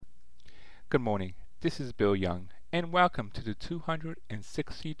Good morning. This is Bill Young, and welcome to the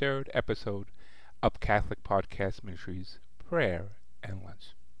 263rd episode of Catholic Podcast Ministries Prayer and Lunch.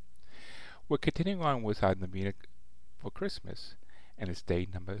 We're continuing on with our novena for Christmas, and it's day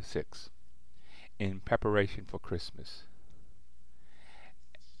number 6, in preparation for Christmas.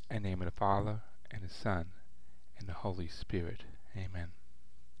 In the name of the Father, and the Son, and the Holy Spirit. Amen.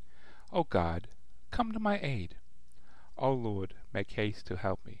 O God, come to my aid. O Lord, make haste to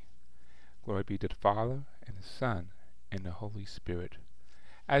help me. Glory be to the Father, and the Son, and the Holy Spirit,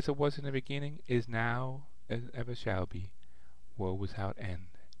 as it was in the beginning, is now, and ever shall be, world without end.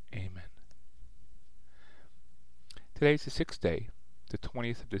 Amen. Today is the 6th day, the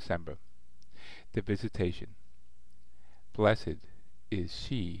 20th of December, the Visitation. Blessed is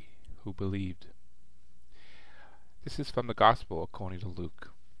she who believed. This is from the Gospel according to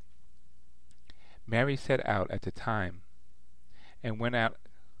Luke. Mary set out at the time, and went out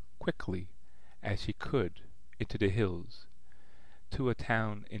quickly as she could into the hills, to a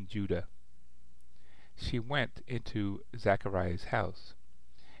town in Judah. She went into Zacharias' house,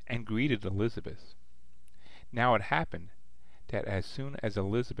 and greeted Elizabeth. Now it happened that as soon as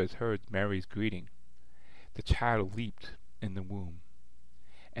Elizabeth heard Mary's greeting, the child leaped in the womb,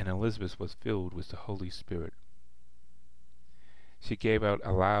 and Elizabeth was filled with the Holy Spirit. She gave out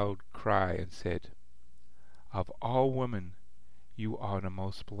a loud cry and said, "Of all women you are the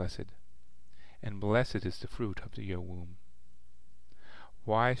most blessed, and blessed is the fruit of your womb.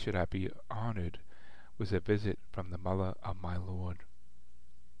 Why should I be honored with a visit from the mother of my Lord?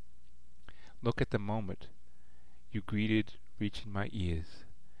 Look at the moment you greeted reaching my ears.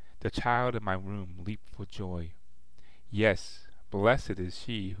 The child in my womb leaped for joy. Yes, blessed is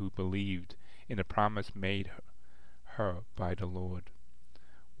she who believed in the promise made her by the Lord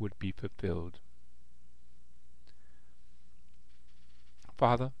would be fulfilled."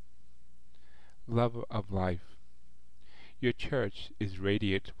 Father, lover of life, your church is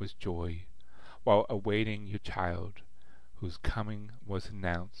radiant with joy while awaiting your child, whose coming was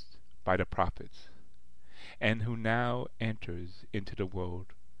announced by the prophets, and who now enters into the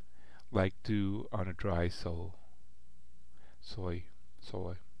world like dew on a dry soil.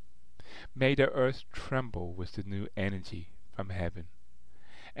 May the earth tremble with the new energy from heaven,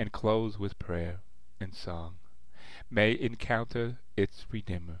 and close with prayer and song. May encounter its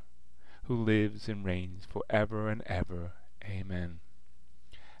Redeemer, who lives and reigns forever and ever. Amen.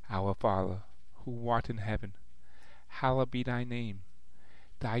 Our Father, who art in heaven, hallowed be thy name.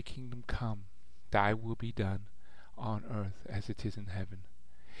 Thy kingdom come, thy will be done, on earth as it is in heaven.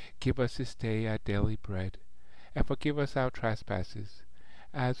 Give us this day our daily bread, and forgive us our trespasses,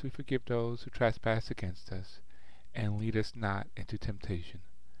 as we forgive those who trespass against us. And lead us not into temptation,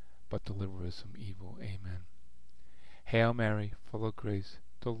 but deliver us from evil. Amen. Hail Mary, full of grace,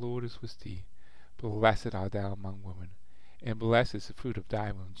 the Lord is with thee. Blessed art thou among women, and blessed is the fruit of thy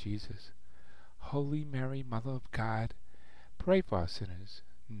womb, Jesus. Holy Mary, Mother of God, pray for us sinners,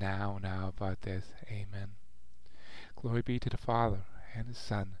 now and hour of our death. Amen. Glory be to the Father, and the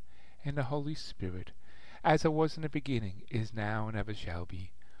Son, and the Holy Spirit, as it was in the beginning, is now, and ever shall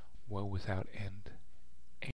be, world without end.